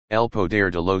El Poder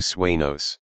de los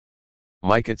Sueños.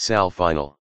 Micat Sal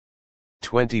Final.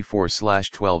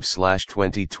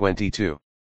 24/12/2022.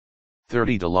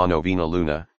 30 de la Novena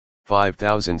Luna,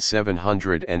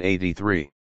 5783.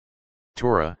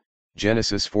 Torah,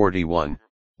 Genesis 41,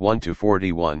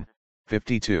 1-41,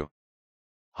 52.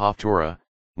 Haftorah,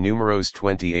 Numeros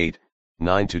 28,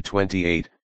 9-28,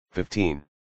 15.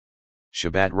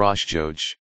 Shabbat Rosh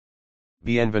Chodesh.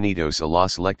 Bienvenidos a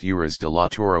las lecturas de la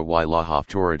Torah y la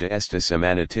Haftorah de esta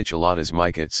semana tituladas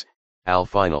Miquats, al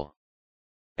final.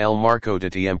 El marco de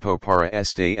tiempo para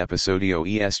este episodio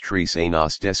es 3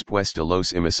 años después de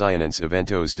los emocionantes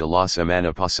eventos de la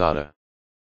semana pasada.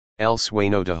 El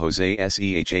sueño de José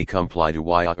Sheha cumplido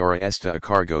y ahora está a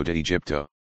cargo de Egipto.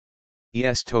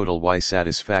 Es total y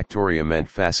satisfactoriamente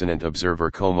fascinante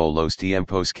observar cómo los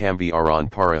tiempos cambiaron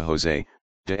para José,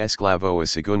 de esclavo a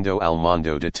segundo al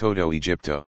mando de todo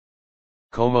Egipto.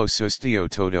 ¿Cómo sucedió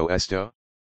todo esto?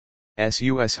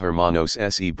 Sus hermanos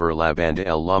por la banda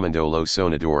el llamado lo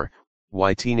sonador,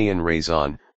 y tenían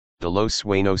razón, de los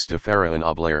sueños de Faraón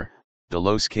hablar, de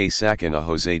los que sacan a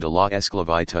José de la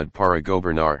esclavitud para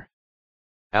gobernar.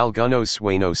 Algunos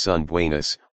sueños son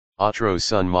buenos, otros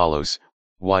son malos,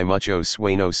 y muchos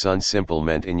sueños son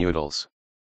simplemente inútiles.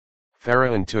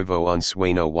 Faraón tuvo un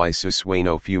sueño y su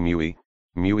sueño fue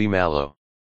muy malo.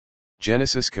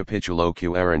 Genesis capítulo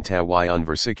 41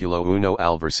 versículo 1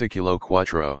 al versículo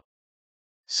 4.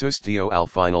 Sucedió al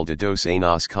final de 2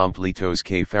 años completos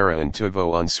que Faraón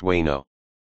tuvo un sueño.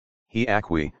 He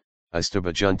aquí,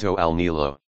 estaba junto al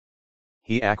Nilo.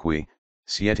 He aquí,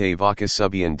 7 vacas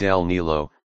subían del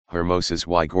Nilo, hermosas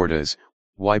y gordas,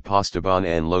 y pastaban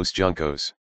en los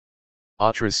juncos.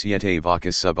 Otras 7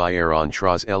 vacas subieron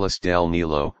tras ellas del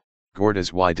Nilo,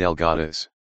 gordas y delgadas.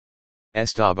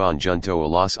 Estaban junto a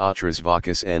las otras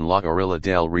vacas en la orilla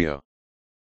del río.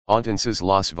 Entonces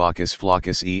las vacas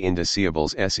flacas y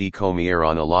indeseables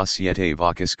comieron a las 7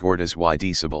 vacas gordas y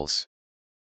deseables.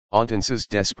 Entonces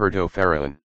despertó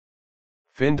Faraón.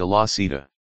 Fin de la cita.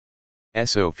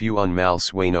 Eso fue un mal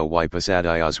sueño y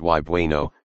pesadillas y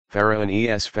bueno, Faraón y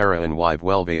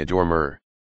vuelve a dormir.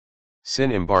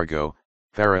 Sin embargo,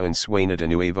 Faraón sueña de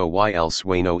nuevo y el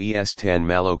sueño es tan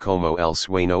malo como el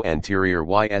sueño anterior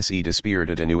y se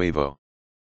despierta de nuevo.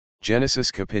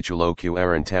 Genesis capítulo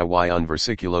 41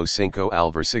 versículo 5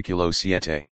 al versículo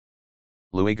 7.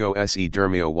 Luego se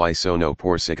durmió y sonó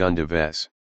por segunda vez.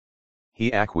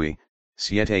 He aquí,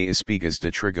 7 espigas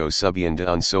de trigo subían de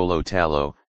un solo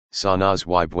talo, sanas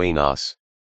y buenas.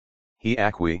 He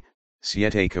aquí,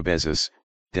 7 cabezas,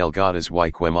 delgadas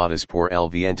y quemadas por el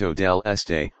viento del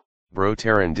este,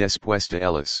 brotaron después de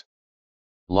ellas.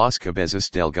 Las cabezas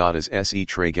delgadas se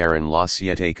tragaron las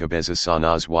 7 cabezas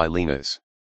sanas y leanas.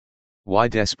 Y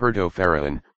despertó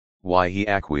Faraón, y he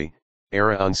aquí,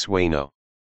 era un sueño.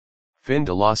 Fin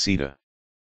de la cita.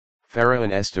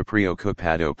 Faraón está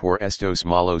preocupado por estos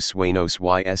malos sueños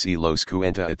y se los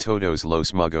cuenta a todos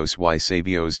los magos y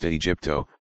sabios de Egipto,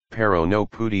 pero no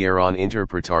pudieron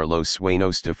interpretar los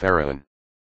sueños de Faraón.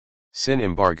 Sin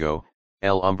embargo,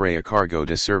 el hombre a cargo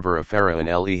de servir a Faraón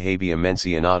había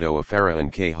mencionado a Faraón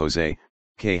que José,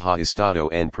 que ha estado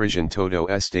en prisión todo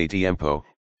este tiempo,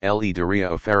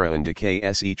 diría a Faraón de que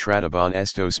se trataban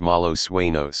estos malos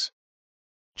sueños.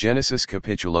 Genesis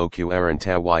capítulo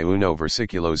 41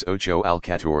 versículos 8 al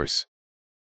 14.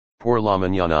 Por la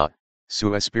mañana,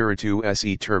 su espíritu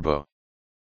se turbó.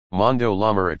 Mandó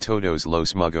llamar a todos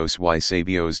los magos y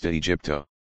sabios de Egipto.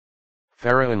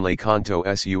 Faraón le contó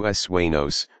sus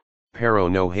sueños, pero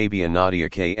no había nadie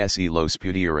que se los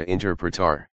pudiera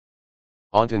interpretar.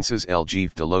 Entonces el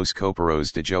jefe de los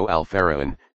coperos dijo al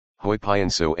Faraón, hoy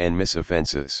pienso en mis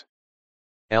ofensas.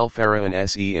 El Faraón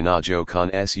se enojó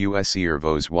con sus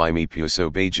siervos y me puso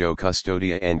bajo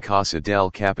custodia en casa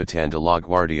del capitán de la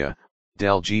guardia,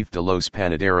 del jefe de los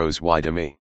panaderos y de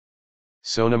mí.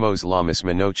 Sonamos la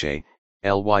misma noche,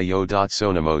 el yo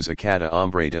sonamos a cada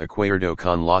hombre de acuerdo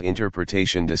con la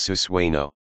interpretación de su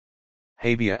sueño.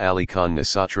 Había ali con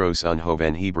nosotros un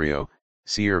joven hebreo,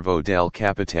 siervo del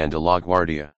capitán de la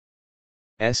guardia.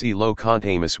 Se lo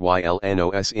contamos y él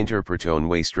nos interpretó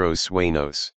nuestros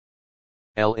sueños.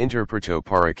 Él interpretó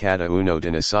para cada uno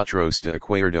de nosotros de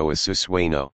acuerdo a su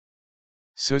sueño.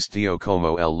 Sucedió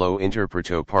como él lo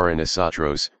interpretó para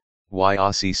nosotros, y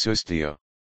así sucedió.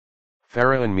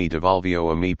 Faraón me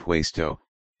devolvió a mi puesto,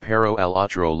 pero el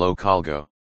otro lo colgó.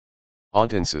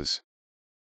 Entonces,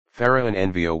 Faraón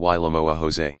envió y llamó a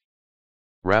José.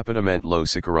 Rápidamente lo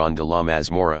sacaron de la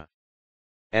mazmorra.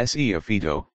 Se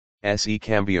afeitó, se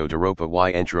cambió de ropa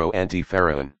y entró ante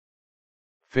Faraón.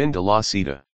 Fin de la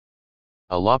cita.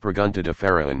 A la pregunta de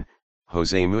Faraón,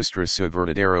 José muestra su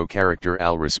verdadero carácter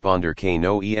al responder que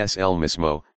no es el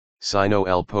mismo, sino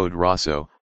el poderoso,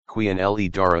 quien le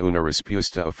dará una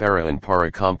respuesta aferran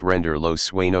para comprender los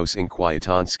sueños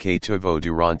inquietantes que tuvo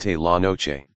durante la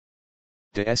noche.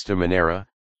 De esta manera,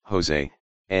 José,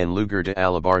 en lugar de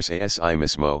alabarse a sí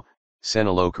mismo,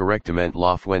 señaló correctamente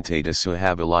la fuente de su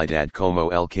habilidad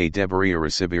como el que debería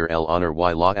recibir el honor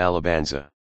y la alabanza.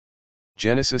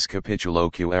 Génesis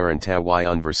capítulo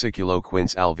 41 versículo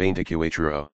 15 al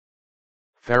 24.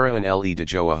 Faraón le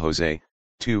dijo a José,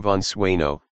 tuve un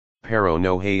sueño, pero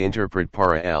no he interpret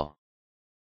para él.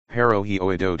 Pero he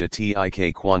oído de ti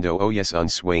que cuando oyes un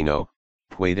sueño,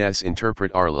 puedes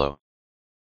interpretarlo.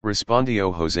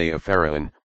 Respondió José a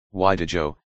Faraón, y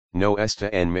dijo, no está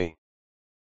en mí.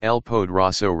 El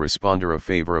poderoso responderá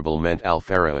favorablemente al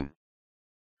Faraón.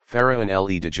 Faraón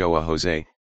le dijo a José,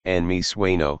 en mi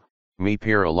sueño, mi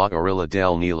para la orilla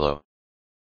del Nilo.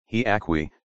 He aquí,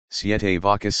 7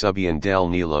 vacas subían del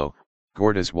Nilo,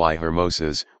 gordas y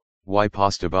hermosas, y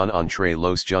pastaban entre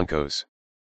los juncos.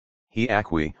 He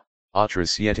aquí,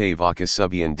 otras 7 vacas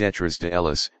subían detrás de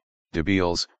ellas,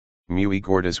 débiles, muy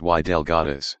gordas y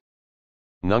delgadas.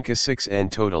 Nunca 6 en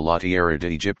toda la tierra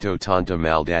de Egipto tanta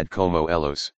maldad como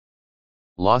ellos.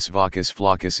 Las vacas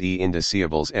flacas y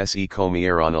indeseables se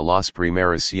comieron a las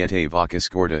primeras 7 vacas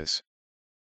gordas.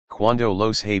 Cuando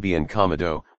los habían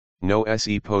comido, no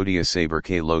se podía saber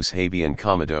que los habían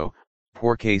comido,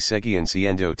 porque seguían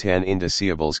siendo tan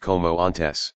indeseables como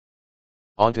antes.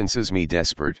 Entonces me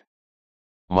despert.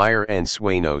 Mir en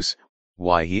sueños,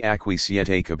 y he aquí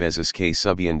 7 cabezas que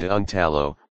subían de un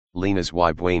talo, linas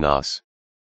y buenas.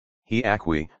 He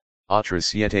aquí, otras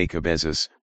 7 cabezas,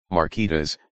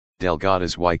 marquitas,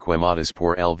 delgadas y quemadas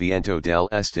por el viento del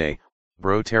este,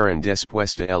 brotaron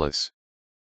después de ellas.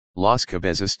 Las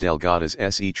cabezas delgadas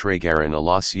se tragaron a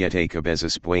las 7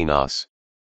 cabezas buenas.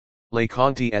 Le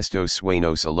conté estos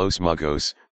sueños a los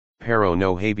magos, pero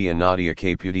no había nadie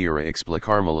que pudiera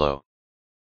explicármelo.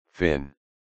 Fin.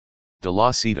 De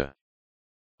la cita.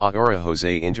 Ahora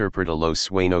José interpreta los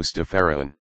sueños de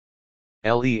Faraón.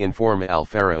 Le informa al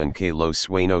Faraón que los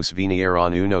sueños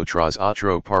vinieron uno tras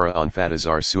otro para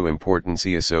enfatizar su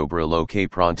importancia sobre lo que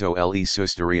pronto le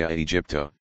sucedería a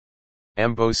Egipto.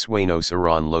 Ambos sueños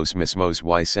eran los mismos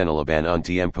y señalaban un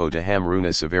tiempo de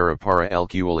hambruna severa para el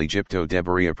cual Egipto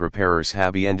debería prepararse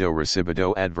habiendo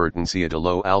recibido advertencia de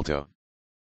lo alto.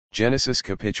 Génesis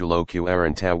capítulo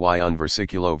 41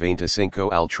 versículo 25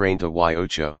 al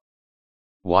 38.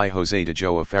 Y José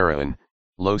dijo a Faraón,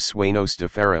 los sueños de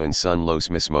Faraón son los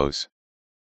mismos.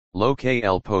 Lo que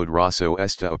el poderoso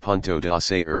está a punto de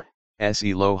hacer,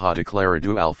 se lo ha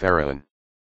declarado al Faraón.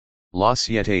 Las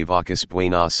 7 vacas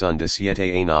buenas son de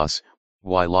 7 años,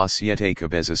 y las 7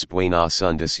 cabezas buenas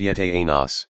son de 7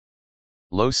 años.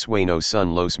 Los sueños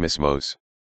son los mismos.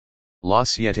 Las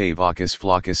 7 vacas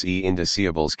flacas y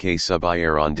indeseables que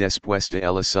subieron después de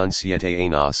ellas son 7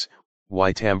 años,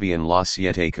 y también las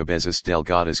 7 cabezas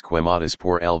delgadas quemadas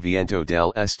por el viento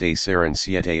del este serán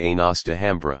 7 años de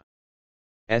hambre.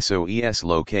 Eso es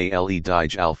lo que le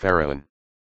dije al Faraón.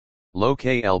 Lo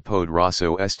que el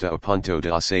poderoso está a punto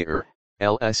de hacer,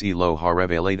 se lo ha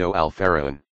revelado al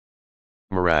Faraón.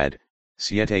 Mirad,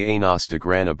 7 años de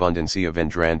gran abundancia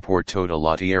vendrán por toda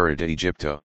la tierra de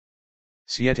Egipto.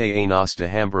 7 años de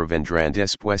hambre vendrán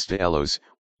después de ellos,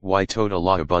 y toda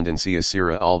la abundancia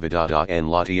será olvidada en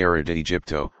la tierra de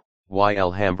Egipto, y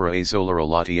el hambre asolará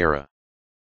la tierra.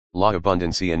 La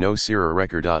abundancia no será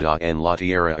recordada en la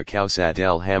tierra a causa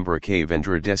del hambre que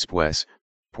vendrá después,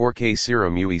 porque será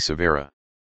muy severa.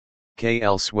 Que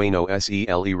el sueño se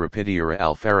le repetirá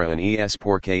al Faraón es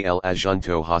porque el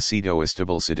asunto ha sido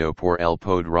establecido por el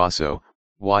poderoso,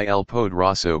 y el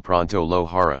poderoso pronto lo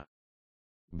hará.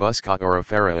 Busca ahora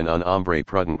Faraón un hombre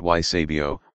prudente y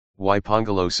sabio, y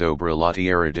póngalo sobre la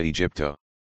tierra de Egipto.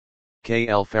 Que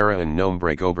el Faraón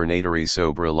nombre gobernadores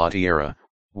sobre la tierra,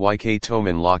 y que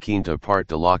tomen la quinta parte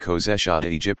de la cosecha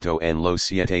de Egipto en los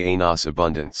 7 años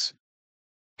abundantes.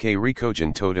 Que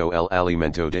recogen todo el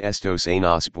alimento de estos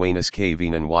años buenos que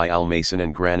vienen y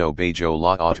almacenan grano bajo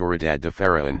la autoridad de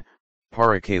Faraón,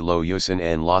 para que lo usen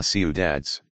en las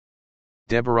ciudades.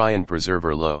 Deberían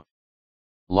preservarlo.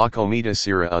 La comida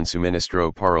será un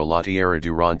suministro para la tierra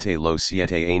durante los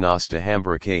 7 años de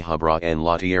hambre que habrá en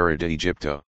la tierra de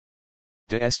Egipto.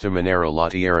 De esta manera la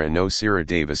tierra no será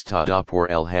devastada por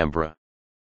el hambre.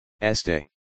 Este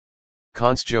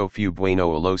consejo fue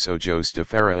bueno a los ojos de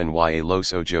Faraón y a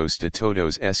los ojos de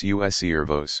todos sus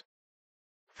siervos.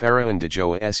 Faraón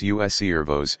dijo a sus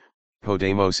siervos,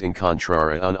 podemos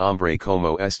encontrar a un hombre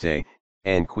como este,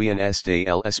 en quien este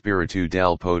el espíritu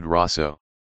del poderoso.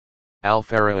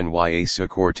 Alfaraon y su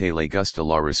corte le gusta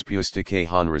la respuesta que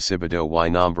han recibido y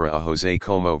nombra a José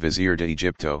como vizir de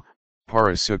Egipto,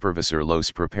 para supervisar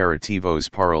los preparativos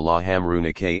para la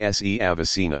hambruna que se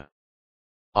avecina.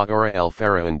 Ahora el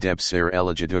faraón debe ser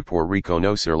elegido por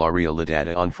reconocer la realidad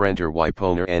a enfrentar y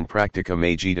poner en práctica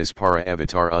medidas para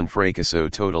evitar un fracaso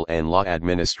total en la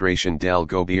administración del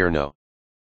gobierno.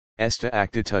 Esta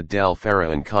actitud del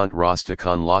faraón contrasta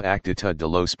con la actitud de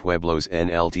los pueblos en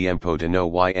el tiempo de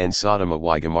Noé en Sodoma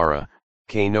y Gomorra,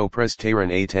 que no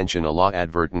prestaron atención a la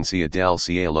advertencia del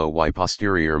cielo y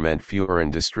posteriormente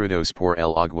fueron destruidos por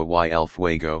el agua y el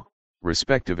fuego,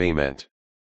 respectivamente.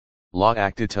 La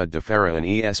actitud de faraón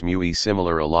es muy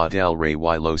similar a la del rey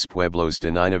y los pueblos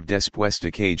de Nínive después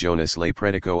de que Jonas le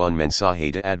predicó un mensaje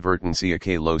de advertencia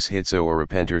que los hizo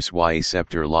arrepentirse y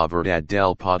aceptar la verdad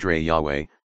del Padre Yahweh,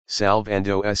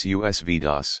 salvando sus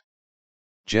vidas.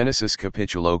 Génesis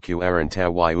capítulo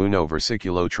 41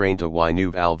 versículo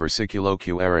 39 al versículo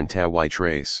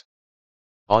 43.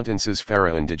 Entonces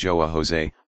Faraón dijo a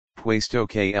José, puesto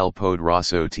que el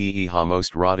poderoso te ha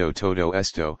mostrado todo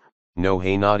esto, no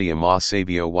hay nadie más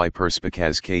sabio y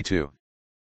perspicaz que tú.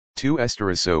 Tú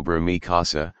estarás sobre mi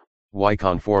casa, y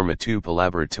conforme tu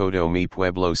palabra todo mi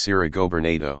pueblo será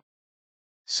gobernado.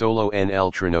 Solo en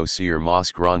el trono ser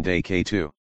más grande que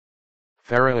tú.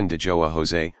 Faraón dijo a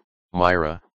José,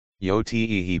 mira, yo te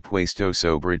he puesto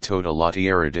sobre toda la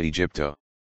tierra de Egipto.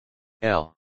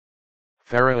 El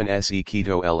Faraón se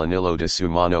quitó el anillo de su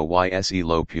mano y se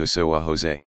lo puso a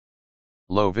José.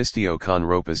 Lo vistió con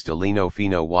ropas de lino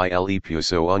fino y le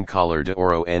puso un collar de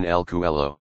oro en el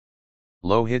cuello.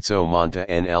 Lo hizo monta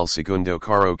en el segundo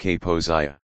carro que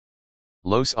poseía.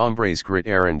 Los hombres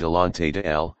gritaron delante de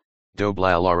él,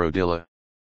 dobla la rodilla.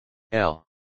 El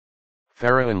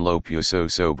Faraón lo puso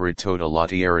sobre toda la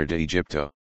tierra de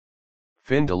Egipto.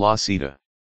 Fin de la cita.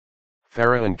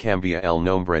 Faraón cambia el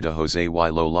nombre de José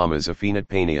y lo llamas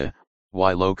Afenatpania,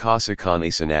 y lo casa con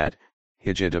Asenat,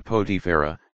 hija de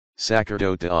Potifera,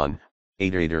 sacerdote de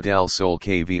Adorador del sol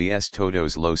que ves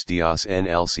todos los días en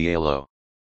el cielo.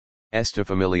 Esta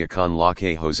familia con la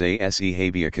que José se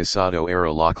había casado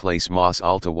era la clase más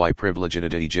alta y privilegiada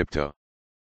de Egipto.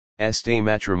 Este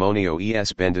matrimonio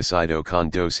es bendecido con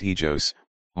dos hijos,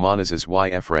 Manasses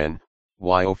y Efren,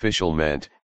 y oficialmente,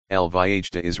 el viaje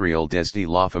de Israel desde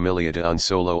la familia de un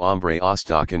solo hombre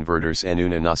hasta convertirse en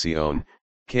una nación,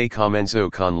 que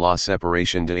comenzó con la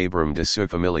separación de Abram de su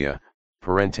familia,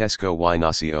 parentesco y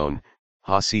nación,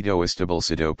 ha sido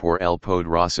establecido por el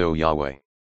poderoso Yahweh.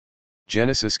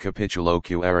 Génesis capítulo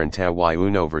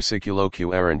 41 versículo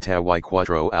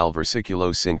 44 al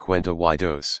versículo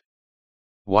 52.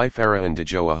 Y Faraón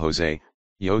dijo a José,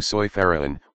 yo soy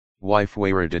Faraón, y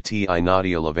fuera de ti y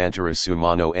nadie levantará su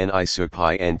mano en su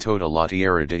pai en toda la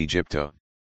tierra de Egipto.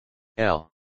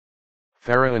 El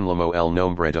Faraón llamó el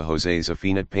nombre de José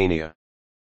Afenatpania.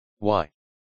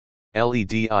 Y le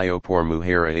dio por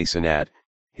mujer a Asenat,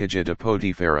 hija de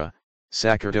Potifera,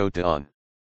 sacerdote de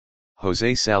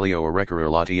José salió a recorrer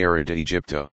la tierra de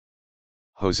Egipto.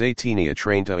 José tenía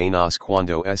 30 años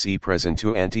cuando se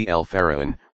presentó ante el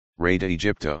Faraón, rey de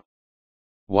Egipto.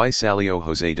 Y salió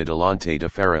José de delante de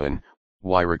Faraón,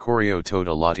 y recorrió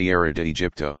toda la tierra de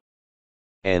Egipto.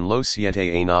 En los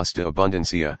 7 años de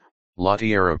abundancia, la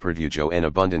tierra produjo en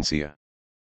abundancia.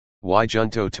 Y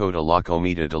junto toda la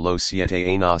comida de los 7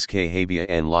 años que había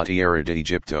en la tierra de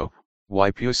Egipto,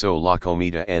 y puso la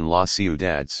comida en las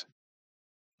ciudades.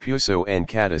 Puso en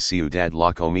cada ciudad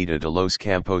la comida de los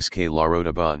campos que la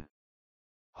rodeaban.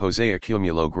 José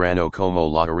acumuló grano como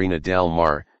la arena del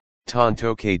mar,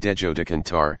 tanto que dejó de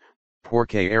contar,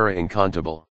 porque era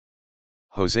incontable.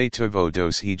 José tuvo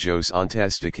dos hijos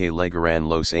antes de que llegaran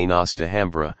los años de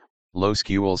hambre, los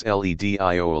cuales le dio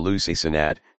a luz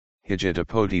Asenat, hija de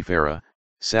Potifera,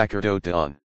 sacerdote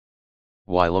de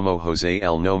Y llamó José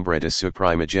el nombre de su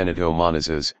primogénito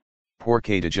Manasses,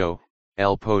 porque dijo,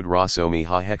 el poderoso me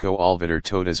ha hecho olvidar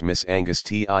todas mis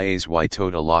angustias y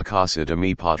toda la casa de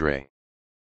mi padre.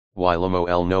 Y llamó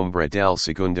el nombre del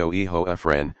segundo hijo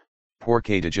Efren,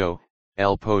 porque dijo,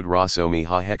 el poderoso me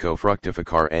ha hecho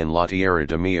fructificar en la tierra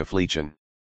de mi aflicción.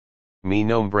 Mi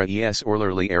nombre es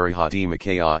orlerly de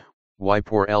Micaiah, y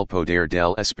por el poder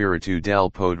del espíritu del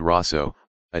poderoso,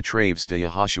 a través de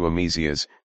Yahushua Mesías,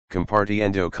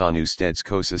 compartiendo con ustedes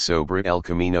cosas sobre el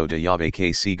camino de Yahweh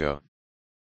que sigo.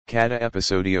 Cada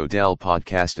episodio del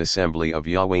podcast Assembly of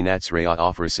Yahweh Natsraya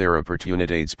ofrecer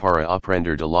oportunidades para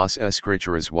aprender de las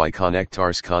escrituras y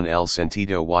conectarse con el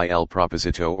sentido y el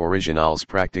propósito originales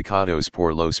practicados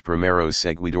por los primeros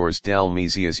seguidores del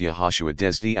Mesías Yahushua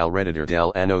desde alrededor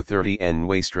del año 30 en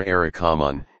nuestra era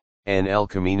común, en el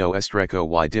camino estrecho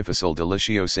y difícil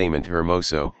deliciosamente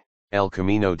hermoso, el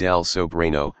camino del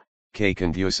sobrino, que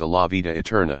conduce a la vida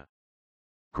eterna.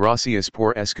 Gracias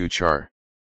por escuchar.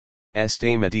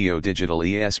 Este medio digital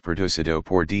es producido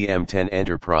por DM10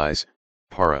 Enterprise,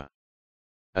 para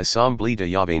Asamblea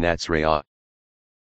de Natsraya.